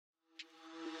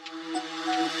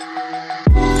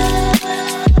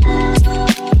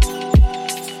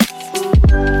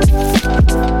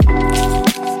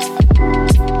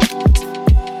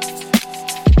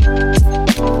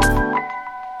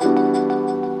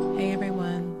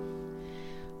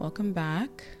welcome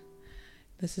back.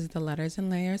 This is the Letters and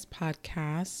Layers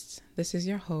podcast. This is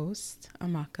your host,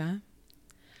 Amaka.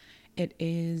 It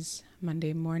is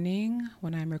Monday morning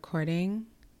when I'm recording.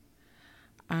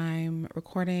 I'm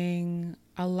recording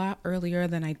a lot earlier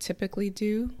than I typically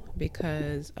do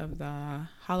because of the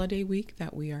holiday week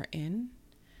that we are in.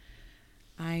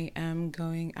 I am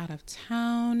going out of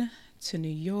town to New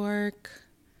York,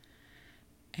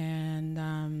 and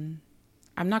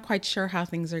I'm not quite sure how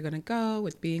things are going to go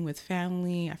with being with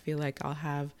family. I feel like I'll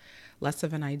have less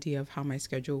of an idea of how my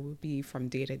schedule will be from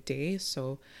day to day.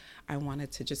 So I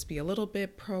wanted to just be a little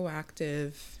bit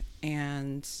proactive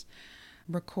and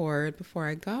record before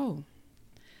I go.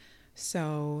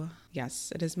 So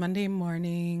yes, it is Monday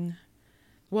morning.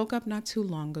 Woke up not too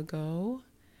long ago.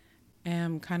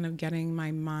 Am kind of getting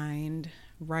my mind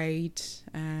right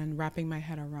and wrapping my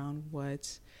head around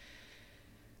what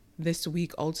this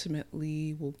week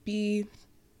ultimately will be.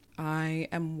 I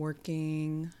am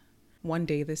working one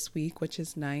day this week, which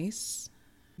is nice.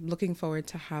 I'm looking forward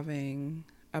to having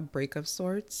a break of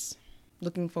sorts.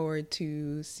 Looking forward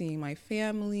to seeing my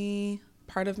family,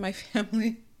 part of my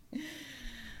family.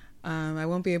 I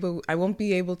won't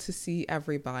be able to see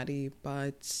everybody,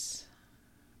 but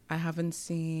I haven't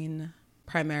seen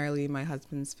primarily my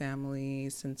husband's family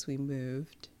since we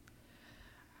moved.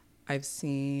 I've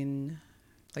seen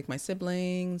like my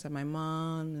siblings and my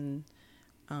mom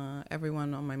and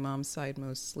everyone on my mom's side,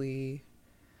 mostly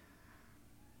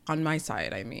on my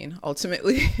side,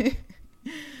 ultimately,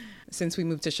 since we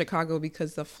moved to Chicago,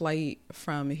 because the flight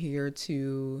from here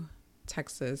to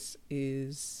Texas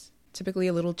is typically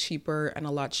a little cheaper and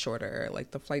a lot shorter.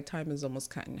 Like the flight time is almost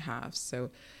cut in half. So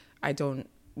I don't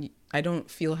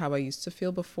feel how I used to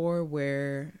feel before,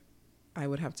 where I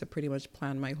would have to pretty much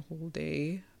plan my whole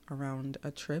day around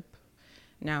a trip.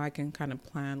 Now I can kind of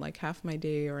plan like half my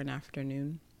day or an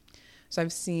afternoon. So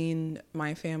I've seen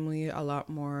my family a lot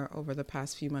more over the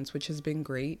past few months, which has been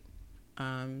great.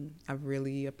 I've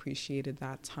really appreciated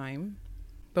that time.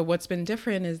 But what's been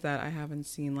different is that I haven't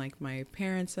seen like my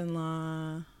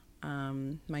parents-in-law,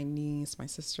 my niece, my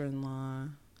sister-in-law,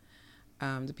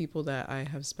 the people that I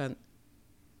have spent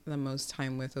the most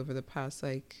time with over the past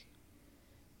like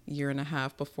year and a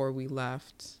half before we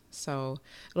left. So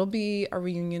it'll be a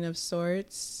reunion of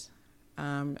sorts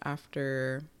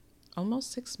after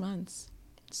almost 6 months.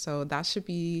 So that should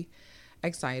be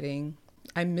exciting.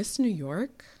 I miss New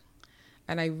York.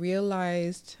 And I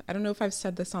realized, I don't know if I've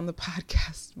said this on the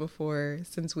podcast before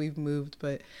since we've moved,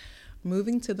 but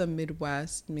moving to the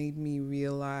Midwest made me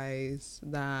realize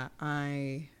that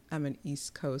I am an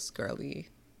East Coast girly.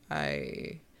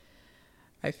 I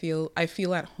feel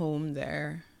at home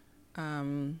there.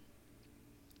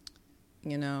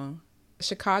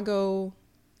 Chicago,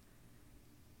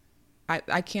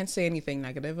 I can't say anything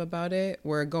negative about it.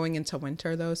 We're going into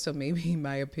winter though, so maybe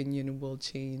my opinion will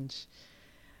change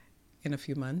in a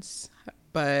few months.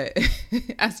 But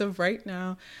as of right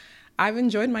now, I've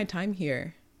enjoyed my time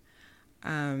here.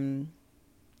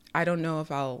 I don't know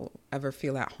if I'll ever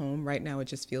feel at home. Right now, it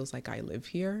just feels like I live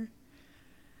here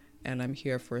and I'm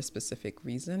here for a specific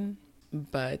reason.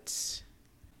 But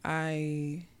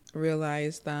I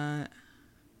realized that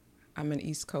I'm an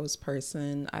East Coast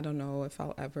person. I don't know if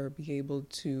I'll ever be able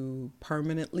to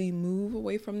permanently move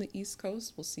away from the East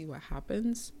Coast. We'll see what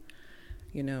happens,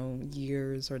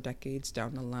 years or decades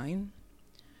down the line.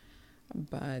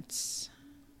 But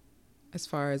as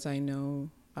far as I know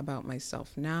about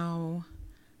myself now,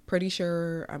 pretty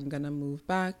sure I'm going to move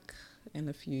back in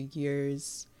a few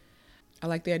years. I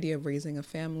like the idea of raising a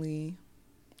family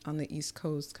on the East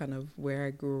Coast, kind of where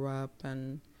I grew up,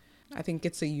 and I think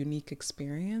it's a unique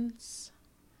experience.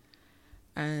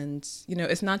 And,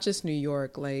 it's not just New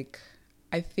York. Like,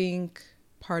 I think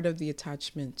part of the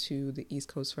attachment to the East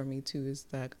Coast for me too is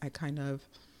that I kind of,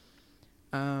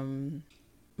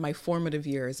 my formative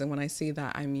years, and when I say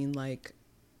that, I mean like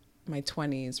my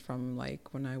 20s, from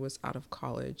like when I was out of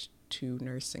college to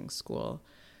nursing school,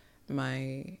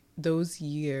 those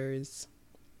years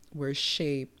were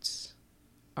shaped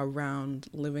around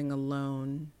living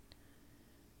alone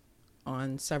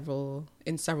in several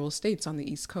states on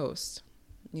the East Coast.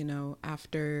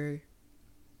 After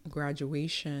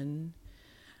graduation,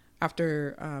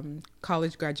 after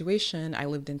college graduation, I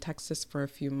lived in Texas for a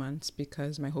few months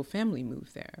because my whole family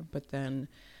moved there. But then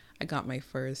I got my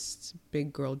first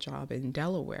big girl job in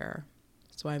Delaware.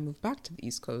 So I moved back to the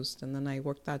East Coast, and then I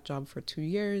worked that job for 2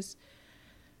 years.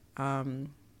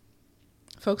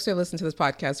 Folks who have listened to this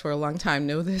podcast for a long time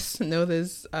know this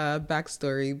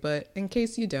backstory, but in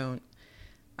case you don't,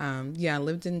 I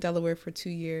lived in Delaware for 2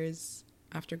 years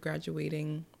after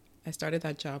graduating. I started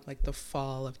that job like the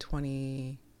fall of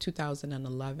 20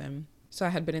 2011. So I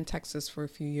had been in Texas for a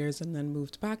few years and then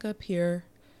moved back up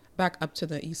to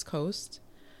the East Coast,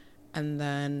 and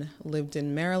then lived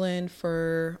in Maryland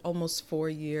for almost 4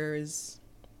 years,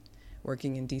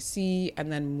 working in DC,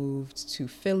 and then moved to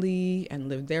Philly and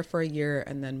lived there for a year,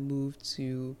 and then moved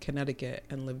to Connecticut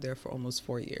and lived there for almost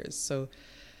 4 years. So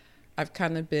I've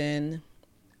kind of been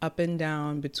up and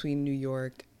down between New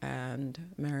York and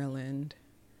Maryland.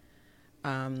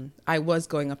 I was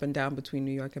going up and down between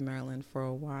New York and Maryland for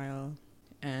a while,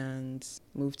 and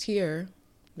moved here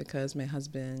because my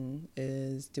husband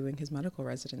is doing his medical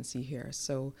residency here.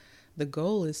 So the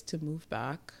goal is to move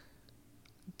back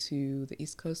to the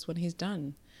East Coast when he's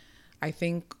done. I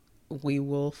think we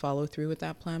will follow through with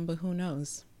that plan, but who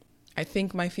knows? I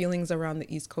think my feelings around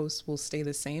the East Coast will stay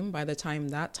the same by the time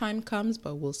that time comes,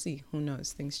 but we'll see. Who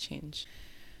knows? Things change.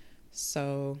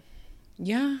 So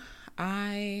yeah,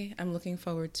 I am looking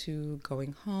forward to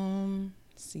going home,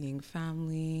 seeing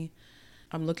family.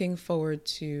 I'm looking forward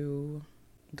to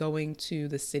going to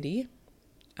the city,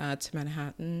 to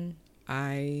Manhattan.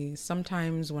 I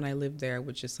sometimes, when I lived there,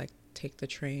 would just like take the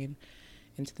train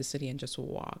into the city and just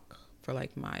walk for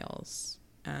like miles.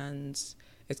 And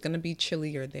it's going to be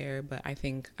chillier there, but I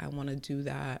think I want to do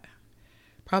that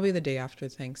probably the day after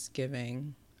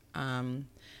Thanksgiving. And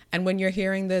when you're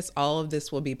hearing this, all of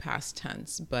this will be past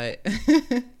tense, but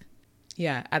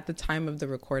yeah, at the time of the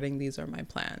recording, these are my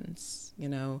plans,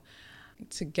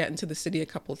 to get into the city a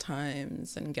couple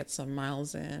times and get some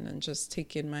miles in and just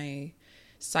take in my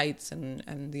sights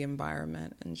and the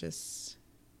environment and just,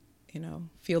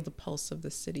 feel the pulse of the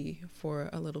city for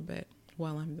a little bit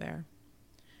while I'm there.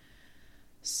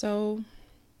 So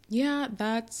yeah,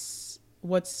 that's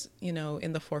what's,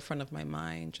 in the forefront of my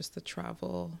mind, just the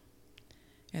travel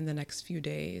in the next few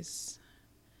days.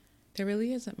 There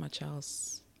really isn't much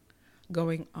else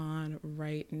going on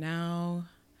right now.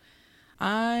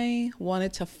 I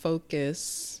wanted to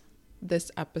focus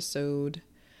this episode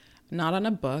not on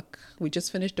a book. We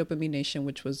just finished Dopamine Nation,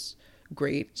 which was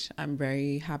great. I'm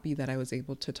very happy that I was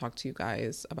able to talk to you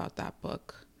guys about that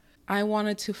book. I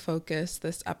wanted to focus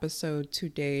this episode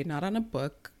today not on a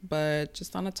book, but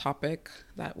just on a topic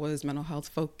that was mental health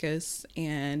focused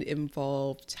and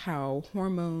involved how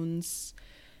hormones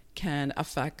can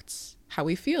affect how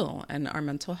we feel and our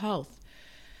mental health.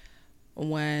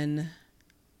 When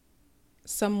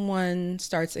someone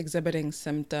starts exhibiting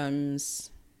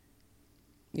symptoms,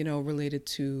 related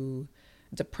to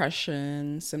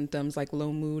depression, symptoms like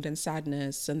low mood and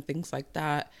sadness and things like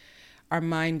that, our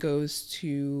mind goes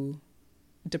to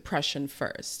depression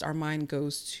first. Our mind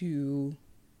goes to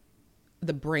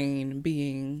the brain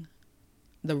being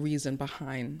the reason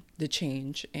behind the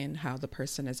change in how the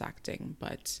person is acting.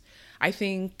 But I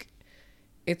think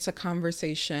it's a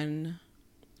conversation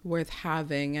worth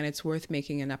having, and it's worth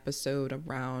making an episode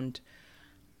around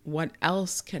what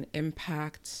else can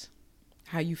impact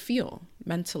how you feel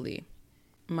mentally.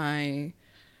 My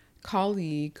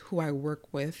colleague who I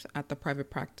work with at the private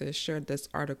practice shared this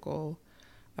article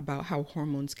about how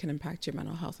hormones can impact your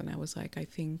mental health. And I was like, I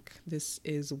think this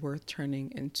is worth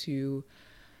turning into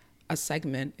a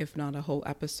segment, if not a whole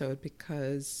episode,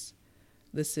 because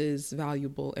this is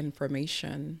valuable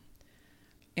information.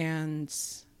 And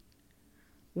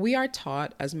we are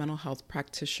taught as mental health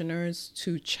practitioners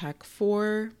to check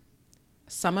for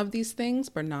some of these things,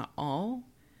 but not all.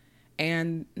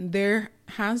 And there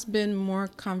has been more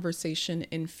conversation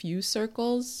in few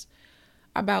circles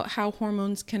about how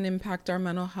hormones can impact our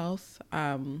mental health,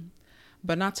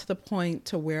 but not to the point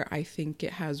to where I think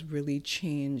it has really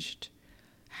changed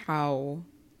how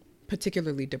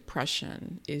particularly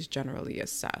depression is generally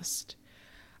assessed.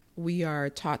 We are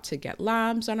taught to get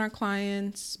labs on our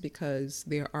clients because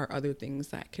there are other things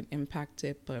that can impact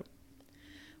it, but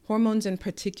hormones in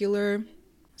particular,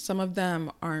 some of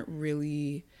them aren't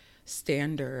really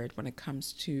standard when it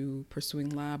comes to pursuing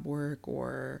lab work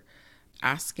or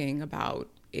asking about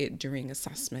it during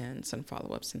assessments and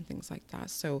follow-ups and things like that.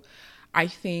 So I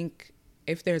think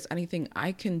if there's anything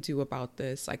I can do about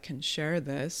this, I can share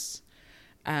this.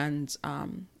 And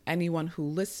anyone who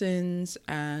listens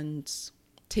and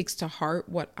takes to heart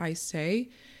what I say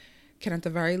can at the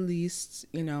very least,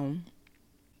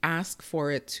 ask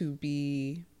for it to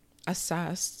be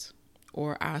assessed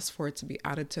or ask for it to be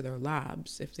added to their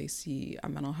labs if they see a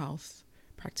mental health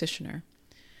practitioner.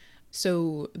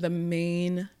 So the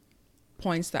main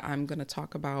points that I'm going to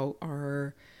talk about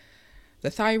are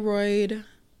the thyroid,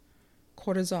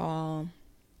 cortisol,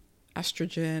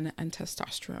 estrogen, and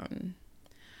testosterone.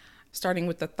 Starting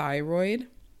with the thyroid.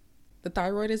 The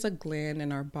thyroid is a gland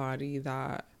in our body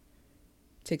that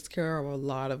takes care of a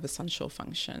lot of essential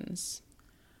functions.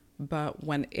 But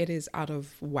when it is out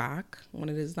of whack, when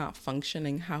it is not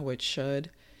functioning how it should,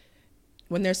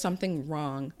 when there's something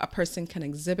wrong, a person can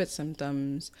exhibit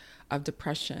symptoms of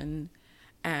depression.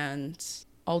 And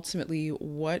ultimately,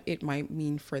 what it might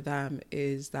mean for them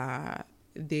is that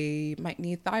they might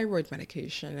need thyroid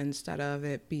medication instead of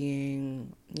it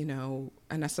being, an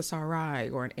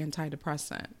SSRI or an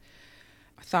antidepressant.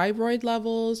 Thyroid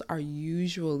levels are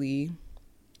usually,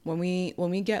 when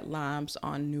we get labs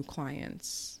on new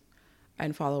clients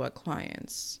and follow-up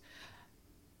clients,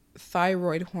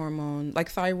 thyroid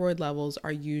levels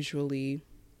are usually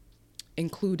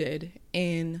included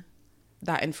in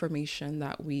that information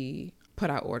that we put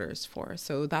out orders for.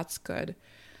 So that's good.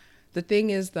 The thing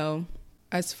is, though,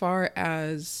 as far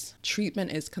as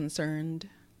treatment is concerned,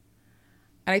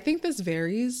 and I think this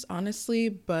varies, honestly,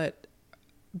 but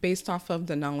based off of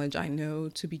the knowledge I know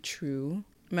to be true,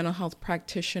 mental health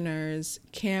practitioners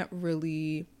can't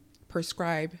really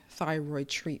prescribe thyroid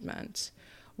treatment.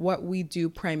 What we do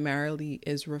primarily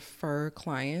is refer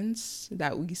clients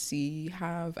that we see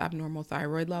have abnormal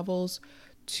thyroid levels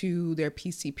to their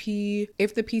PCP.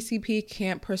 If the PCP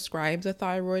can't prescribe the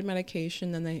thyroid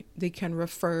medication, then they can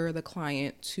refer the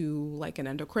client to like an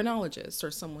endocrinologist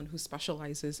or someone who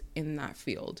specializes in that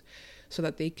field so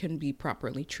that they can be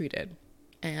properly treated.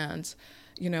 And,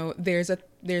 there's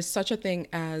such a thing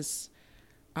as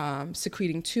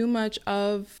secreting too much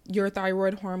of your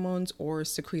thyroid hormones or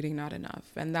secreting not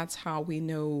enough. And that's how we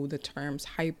know the terms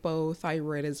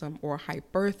hypothyroidism or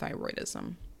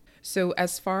hyperthyroidism. So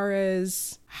as far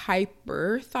as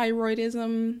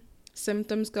hyperthyroidism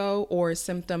symptoms go, or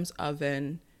symptoms of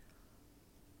an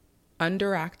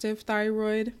underactive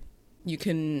thyroid,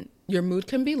 your mood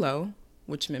can be low,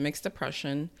 which mimics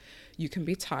depression. You can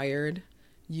be tired.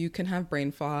 You can have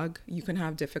brain fog. You can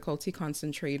have difficulty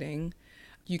concentrating.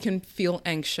 You can feel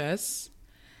anxious,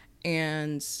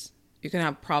 and you can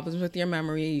have problems with your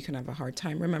memory. You can have a hard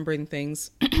time remembering things.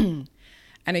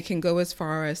 And it can go as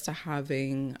far as to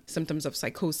having symptoms of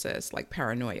psychosis, like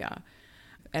paranoia,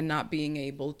 and not being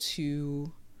able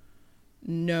to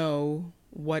know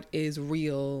what is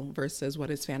real versus what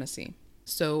is fantasy.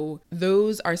 So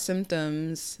those are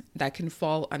symptoms that can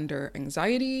fall under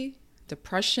anxiety,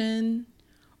 depression,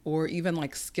 or even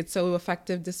like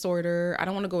schizoaffective disorder. I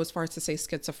don't want to go as far as to say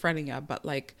schizophrenia, but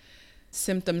like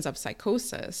symptoms of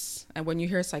psychosis. And when you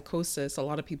hear psychosis, a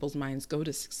lot of people's minds go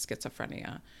to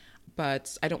schizophrenia,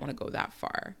 but I don't want to go that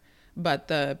far. But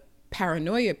the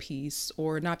paranoia piece,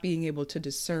 or not being able to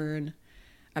discern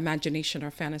imagination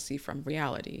or fantasy from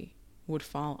reality, would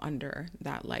fall under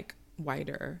that like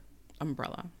wider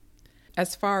umbrella.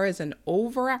 As far as an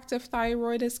overactive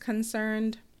thyroid is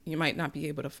concerned, you might not be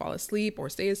able to fall asleep or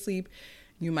stay asleep.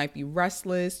 You might be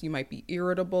restless. You might be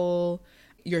irritable.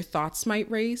 Your thoughts might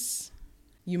race.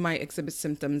 You might exhibit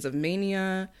symptoms of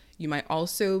mania. You might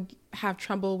also have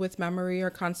trouble with memory or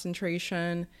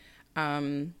concentration.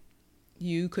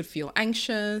 You could feel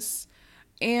anxious,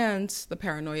 and the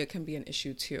paranoia can be an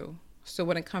issue too. So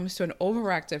when it comes to an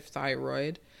overactive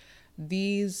thyroid,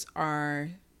 these are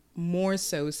more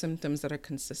so symptoms that are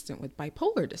consistent with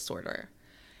bipolar disorder.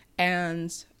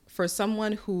 And for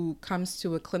someone who comes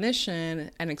to a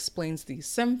clinician and explains these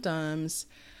symptoms,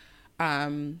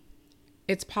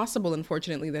 it's possible,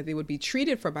 unfortunately, that they would be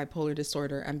treated for bipolar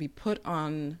disorder and be put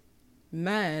on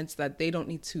meds that they don't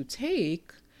need to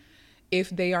take if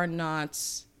they are not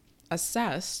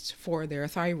assessed for their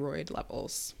thyroid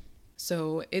levels.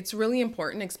 So it's really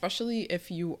important, especially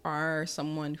if you are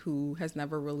someone who has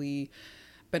never really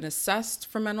been assessed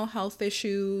for mental health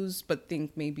issues, but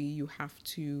think maybe you have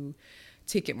to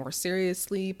take it more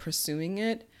seriously, pursuing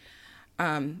it.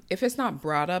 If it's not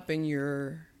brought up in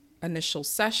your initial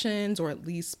sessions, or at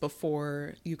least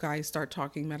before you guys start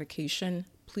talking medication,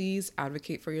 please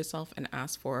advocate for yourself and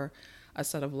ask for a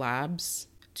set of labs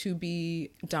to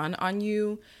be done on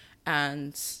you,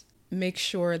 and make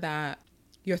sure that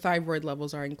your thyroid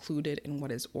levels are included in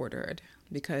what is ordered,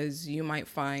 because you might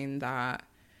find that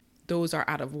those are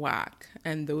out of whack,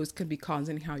 and those could be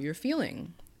causing how you're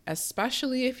feeling,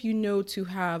 especially if you know to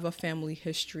have a family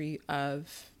history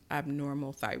of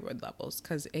abnormal thyroid levels,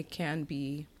 because it can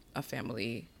be a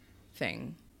family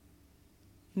thing.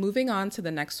 Moving on to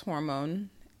the next hormone.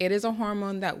 It is a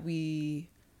hormone that we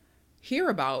hear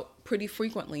about pretty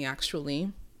frequently,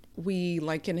 actually. We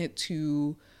liken it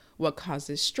to what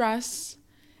causes stress,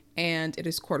 and it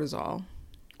is cortisol.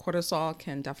 Cortisol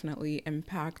can definitely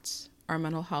impact our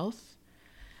mental health,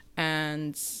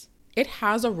 and it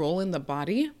has a role in the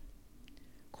body.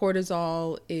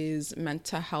 Cortisol is meant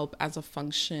to help as a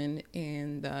function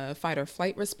in the fight or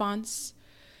flight response,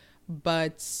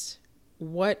 but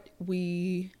what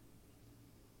we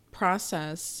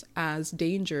process as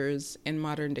dangers in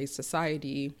modern day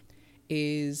society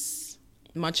is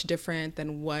much different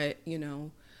than what,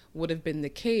 would have been the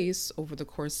case over the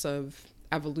course of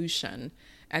evolution.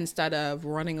 Instead of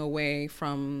running away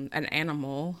from an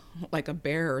animal like a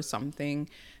bear or something,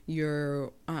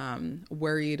 you're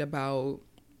worried about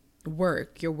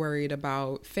work, you're worried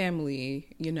about family,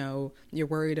 you're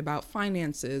worried about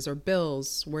finances or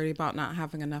bills, worried about not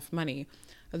having enough money.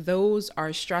 Those are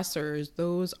stressors.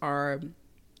 Those are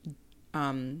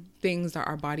things that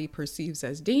our body perceives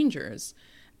as dangers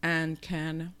and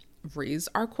can raise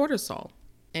our cortisol.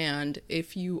 And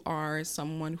if you are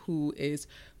someone who is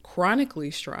chronically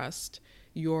stressed,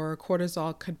 your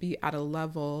cortisol could be at a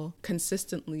level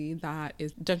consistently that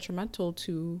is detrimental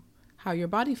to how your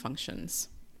body functions.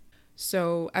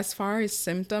 So as far as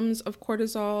symptoms of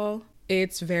cortisol,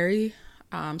 it's very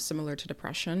similar to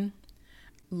depression.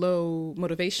 Low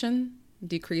motivation,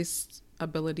 decreased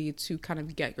ability to kind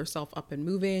of get yourself up and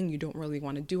moving. You don't really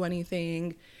want to do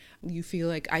anything. You feel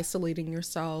like isolating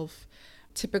yourself.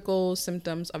 Typical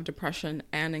symptoms of depression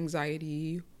and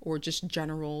anxiety, or just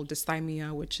general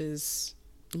dysthymia, which is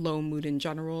low mood in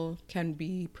general, can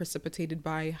be precipitated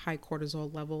by high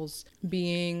cortisol levels.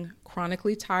 Being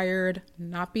chronically tired,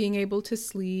 not being able to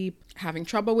sleep, having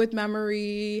trouble with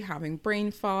memory, having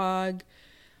brain fog.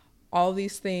 All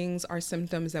these things are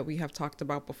symptoms that we have talked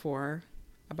about before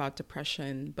about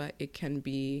depression, but it can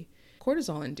be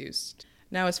cortisol induced.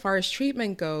 Now, as far as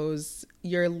treatment goes,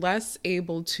 you're less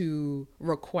able to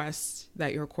request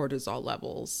that your cortisol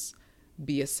levels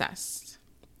be assessed.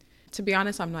 To be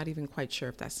honest, I'm not even quite sure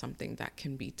if that's something that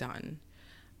can be done.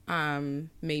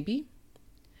 Maybe.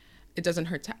 It doesn't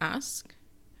hurt to ask.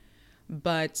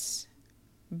 But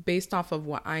based off of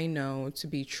what I know to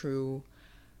be true,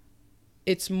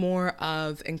 it's more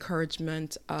of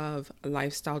encouragement of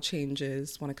lifestyle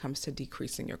changes when it comes to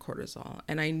decreasing your cortisol.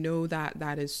 And I know that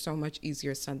that is so much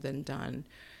easier said than done,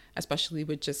 especially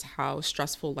with just how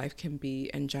stressful life can be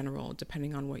in general,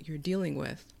 depending on what you're dealing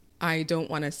with. I don't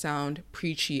want to sound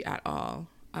preachy at all,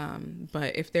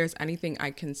 but if there's anything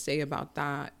I can say about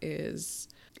that is,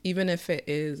 even if it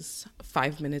is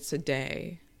 5 minutes a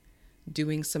day,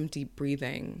 doing some deep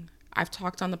breathing. I've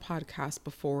talked on the podcast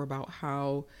before about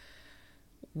how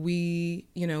we,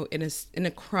 in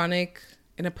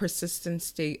a persistent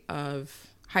state of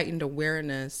heightened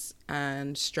awareness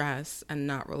and stress and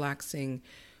not relaxing,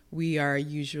 we are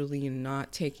usually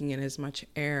not taking in as much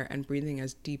air and breathing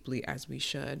as deeply as we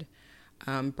should.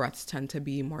 Breaths tend to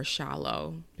be more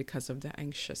shallow because of the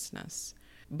anxiousness.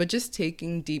 But just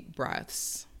taking deep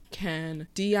breaths can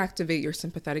deactivate your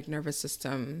sympathetic nervous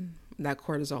system that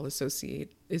cortisol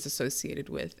is associated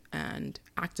with, and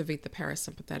activate the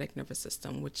parasympathetic nervous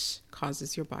system, which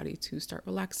causes your body to start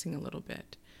relaxing a little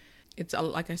bit. It's,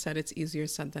 like I said, it's easier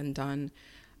said than done.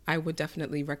 I would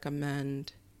definitely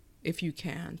recommend, if you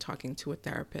can, talking to a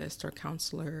therapist or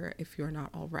counselor, if you're not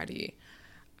already,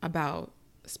 about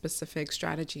specific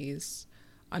strategies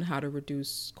on how to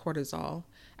reduce cortisol.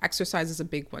 Exercise is a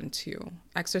big one too.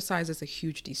 Exercise is a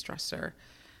huge de-stressor.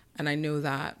 And I know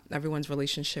that everyone's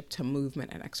relationship to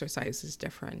movement and exercise is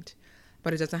different,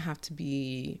 but it doesn't have to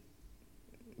be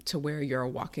to where you're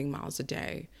walking miles a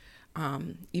day.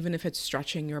 Even if it's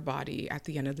stretching your body at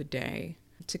the end of the day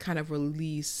to kind of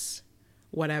release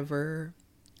whatever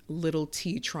little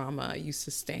T trauma you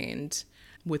sustained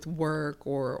with work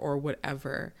or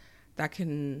whatever, that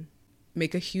can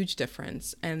make a huge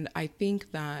difference. And I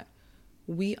think that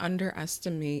we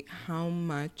underestimate how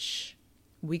much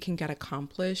we can get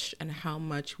accomplished and how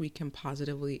much we can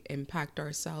positively impact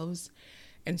ourselves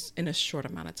in a short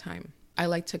amount of time. I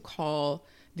like to call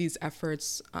these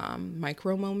efforts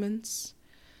micro moments,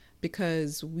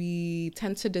 because we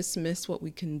tend to dismiss what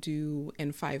we can do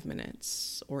in 5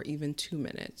 minutes or even 2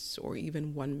 minutes or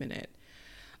even 1 minute.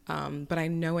 But I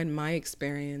know in my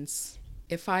experience,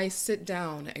 if I sit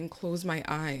down and close my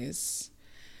eyes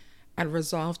and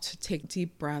resolve to take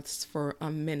deep breaths for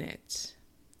a minute,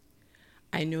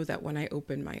 I know that when I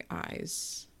open my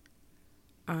eyes,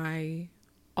 I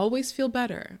always feel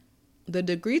better. The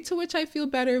degree to which I feel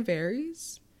better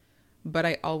varies, but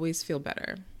I always feel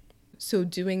better. So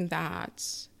doing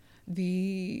that,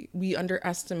 we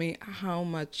underestimate how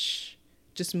much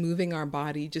just moving our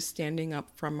body, just standing up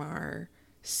from our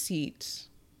seat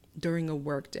during a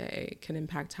work day can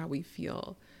impact how we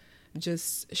feel.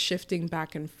 Just shifting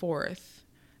back and forth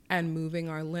and moving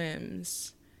our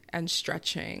limbs and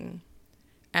stretching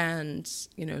and,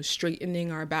 straightening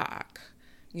our back,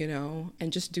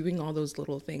 and just doing all those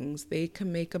little things, they can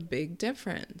make a big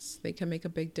difference.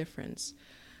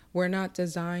 We're not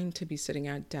designed to be sitting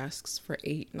at desks for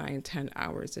 8, 9, 10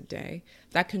 hours a day.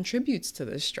 That contributes to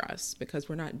the stress because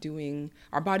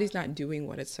our body's not doing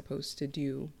what it's supposed to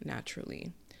do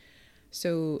naturally.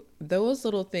 So those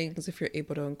little things, if you're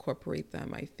able to incorporate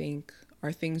them, I think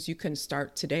are things you can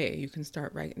start today. You can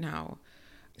start right now.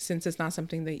 Since it's not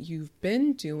something that you've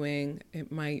been doing,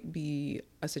 it might be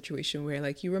a situation where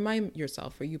like you remind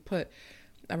yourself, or you put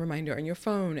a reminder on your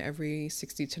phone every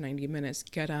 60 to 90 minutes,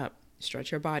 get up,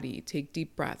 stretch your body, take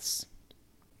deep breaths.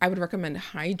 I would recommend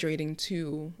hydrating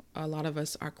too. A lot of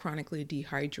us are chronically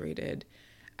dehydrated,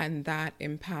 and that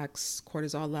impacts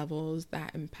cortisol levels,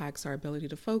 that impacts our ability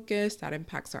to focus, that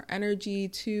impacts our energy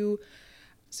too.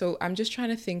 So I'm just trying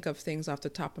to think of things off the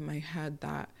top of my head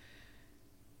that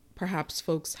perhaps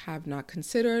folks have not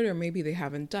considered, or maybe they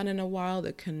haven't done in a while,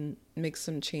 that can make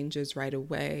some changes right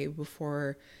away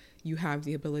before you have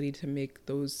the ability to make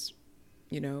those,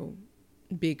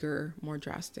 bigger, more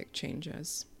drastic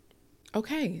changes.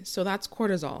 Okay, so that's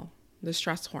cortisol, the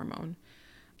stress hormone.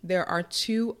 There are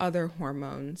 2 other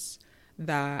hormones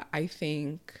that I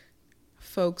think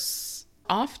folks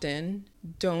often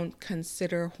don't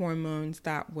consider hormones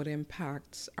that would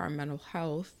impact our mental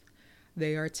health.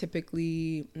 They are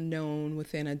typically known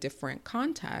within a different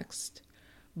context,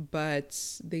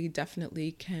 but they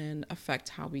definitely can affect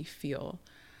how we feel.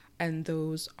 And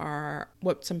those are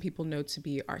what some people know to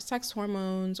be our sex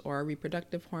hormones or our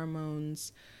reproductive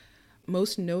hormones,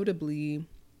 most notably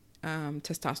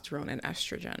testosterone and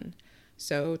estrogen.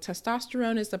 So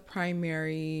testosterone is the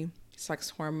primary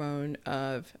sex hormone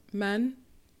of men,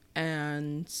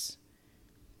 and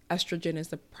estrogen is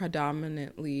the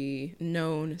predominantly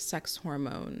known sex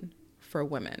hormone for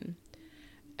women.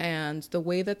 And the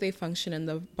way that they function in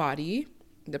the body,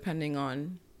 depending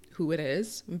on who it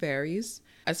is, varies.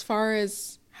 As far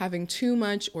as having too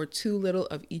much or too little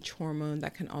of each hormone,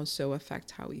 that can also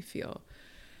affect how we feel.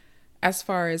 As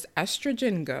far as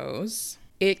estrogen goes,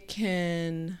 it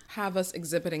can have us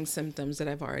exhibiting symptoms that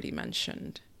I've already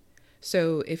mentioned.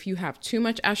 So if you have too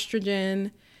much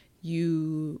estrogen,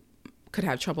 you could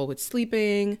have trouble with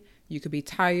sleeping, you could be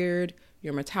tired,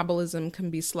 your metabolism can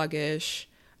be sluggish,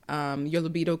 your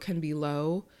libido can be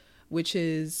low, which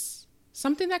is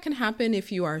something that can happen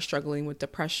if you are struggling with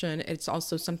depression. It's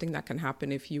also something that can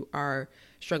happen if you are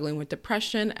struggling with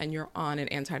depression and you're on an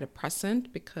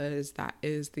antidepressant, because that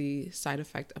is the side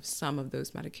effect of some of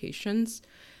those medications.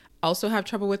 Also have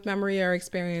trouble with memory or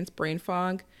experience brain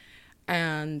fog,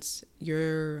 and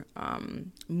your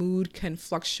mood can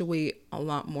fluctuate a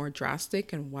lot more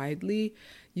drastic and widely.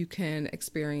 You can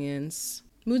experience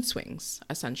mood swings,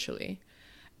 essentially.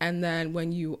 And then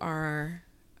when you are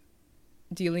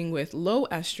dealing with low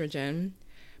estrogen,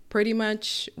 pretty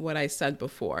much what I said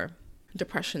before: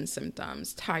 depression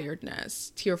symptoms,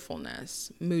 tiredness,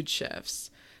 tearfulness, mood shifts,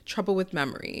 trouble with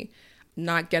memory,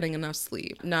 not getting enough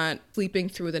sleep, not sleeping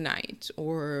through the night,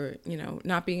 or,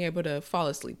 not being able to fall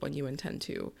asleep when you intend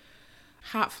to.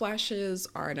 Hot flashes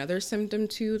are another symptom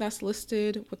too that's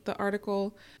listed with the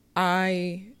article.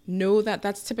 I know that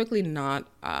that's typically not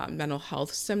a mental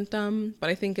health symptom, but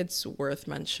I think it's worth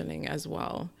mentioning as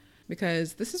well,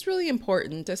 because this is really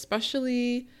important,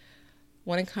 especially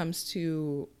when it comes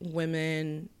to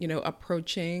women,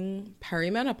 approaching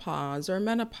perimenopause or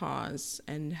menopause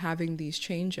and having these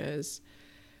changes.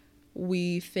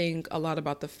 We think a lot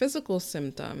about the physical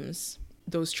symptoms,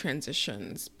 those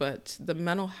transitions, but the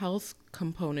mental health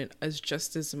component is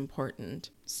just as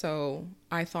important. So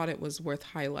I thought it was worth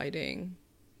highlighting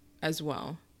as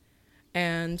well.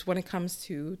 And when it comes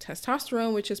to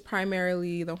testosterone, which is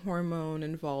primarily the hormone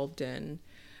involved in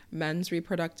men's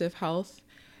reproductive health,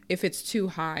 if it's too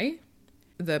high,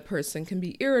 the person can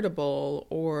be irritable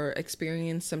or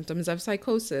experience symptoms of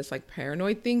psychosis like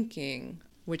paranoid thinking,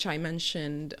 which I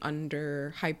mentioned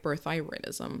under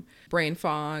hyperthyroidism, brain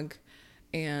fog,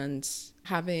 and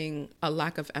having a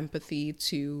lack of empathy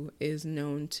too is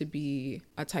known to be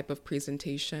a type of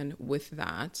presentation with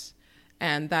that.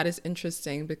 And that is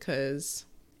interesting because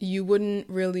you wouldn't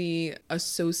really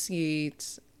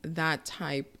associate that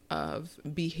type of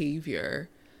behavior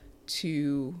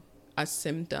to a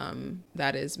symptom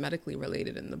that is medically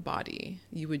related in the body.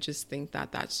 You would just think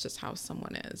that that's just how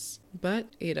someone is. But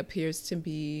it appears to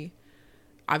be,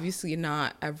 obviously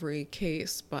not every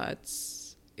case, but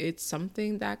it's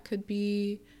something that could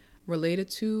be related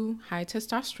to high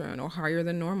testosterone or higher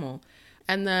than normal.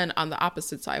 And then on the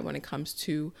opposite side, when it comes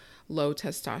to low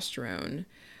testosterone,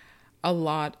 a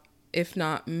lot, if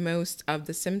not most, of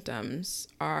the symptoms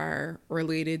are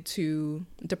related to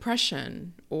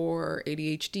depression or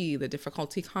ADHD, the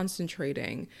difficulty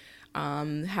concentrating,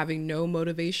 having no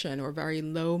motivation or very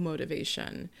low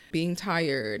motivation, being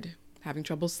tired, having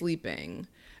trouble sleeping,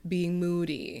 being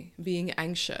moody, being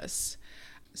anxious.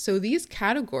 So these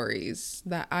categories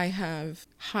that I have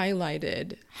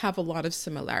highlighted have a lot of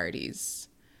similarities.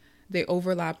 They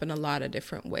overlap in a lot of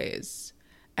different ways.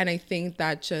 And I think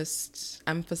that just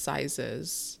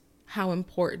emphasizes how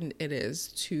important it is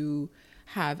to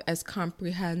have as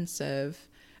comprehensive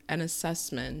an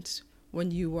assessment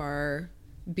when you are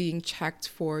being checked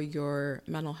for your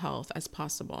mental health as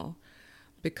possible.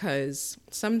 Because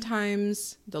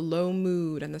sometimes the low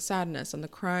mood and the sadness and the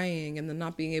crying and the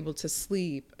not being able to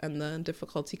sleep and the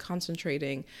difficulty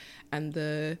concentrating and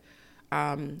the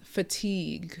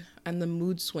fatigue and the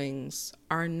mood swings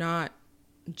are not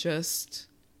just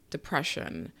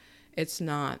depression. It's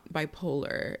not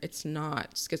bipolar. It's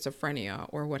not schizophrenia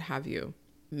or what have you.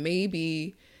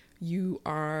 Maybe you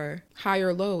are high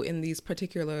or low in these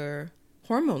particular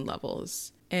hormone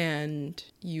levels and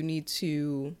you need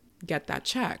to get that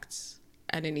checked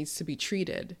and it needs to be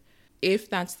treated. If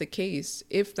that's the case,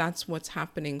 if that's what's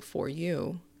happening for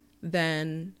you,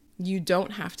 then you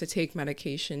don't have to take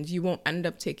medications. You won't end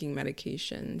up taking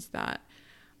medications that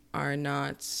are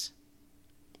not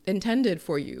intended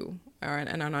for you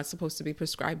and are not supposed to be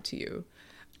prescribed to you.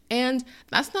 And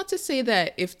that's not to say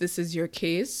that if this is your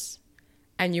case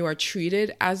and you are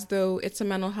treated as though it's a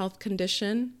mental health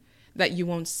condition, that you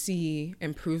won't see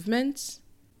improvements.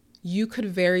 You could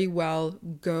very well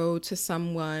go to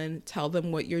someone, tell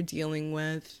them what you're dealing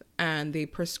with, and they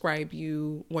prescribe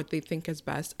you what they think is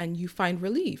best, and you find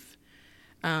relief.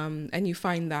 And you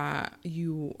find that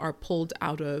you are pulled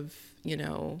out of,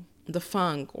 the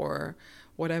funk or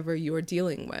whatever you're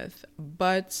dealing with.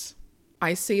 But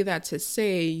I say that to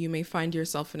say you may find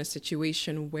yourself in a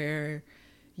situation where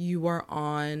you are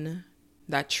on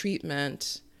that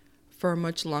treatment for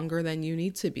much longer than you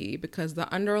need to be, because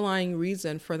the underlying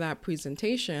reason for that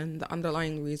presentation, the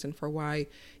underlying reason for why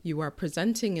you are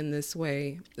presenting in this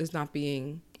way is not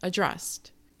being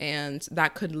addressed. And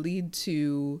that could lead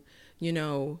to,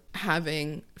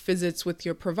 having visits with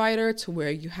your provider to where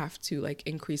you have to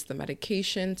increase the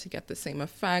medication to get the same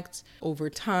effect over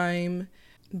time.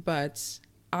 But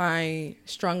I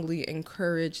strongly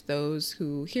encourage those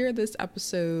who hear this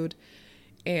episode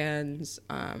and,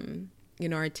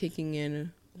 are taking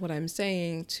in what I'm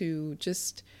saying to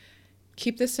just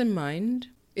keep this in mind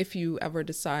if you ever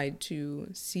decide to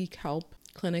seek help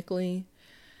clinically.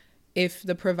 If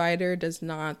the provider does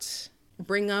not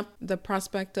bring up the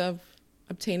prospect of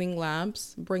obtaining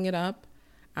labs, bring it up.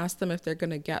 Ask them if they're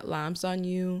going to get labs on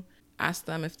you. Ask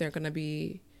them if they're going to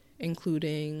be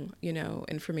including,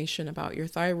 information about your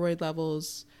thyroid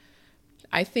levels.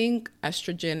 I think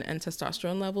estrogen and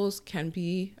testosterone levels can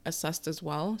be assessed as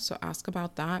well, so ask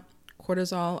about that.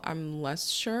 Cortisol, I'm less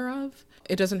sure of.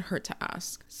 It doesn't hurt to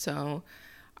ask. So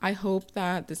I hope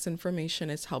that this information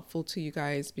is helpful to you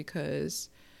guys because,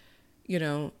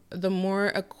 the more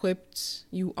equipped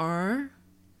you are,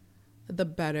 the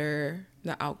better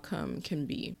the outcome can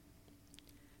be.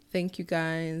 Thank you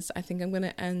guys. I think I'm going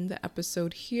to end the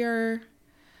episode here.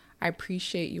 I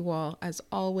appreciate you all as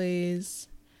always.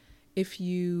 If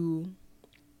you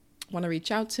want to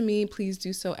reach out to me, please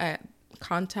do so at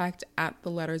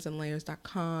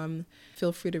contact@thelettersandlayers.com.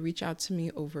 Feel free to reach out to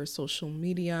me over social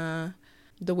media.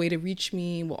 The way to reach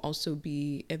me will also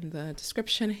be in the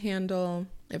description handle.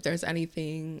 If there's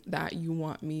anything that you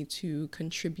want me to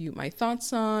contribute my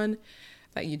thoughts on,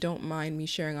 that you don't mind me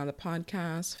sharing on the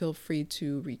podcast, feel free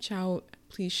to reach out.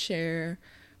 Please share.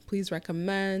 Please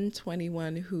recommend to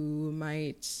anyone who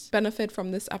might benefit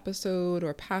from this episode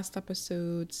or past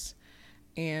episodes.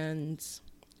 And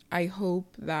I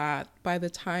hope that by the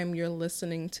time you're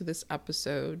listening to this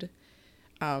episode,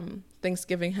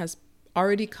 Thanksgiving has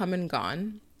already come and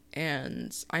gone.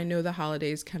 And I know the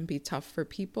holidays can be tough for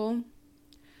people.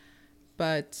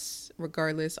 But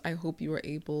regardless, I hope you were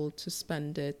able to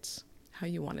spend it how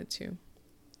you wanted to.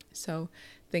 So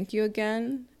thank you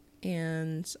again.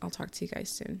 And I'll talk to you guys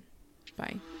soon.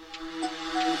 Bye.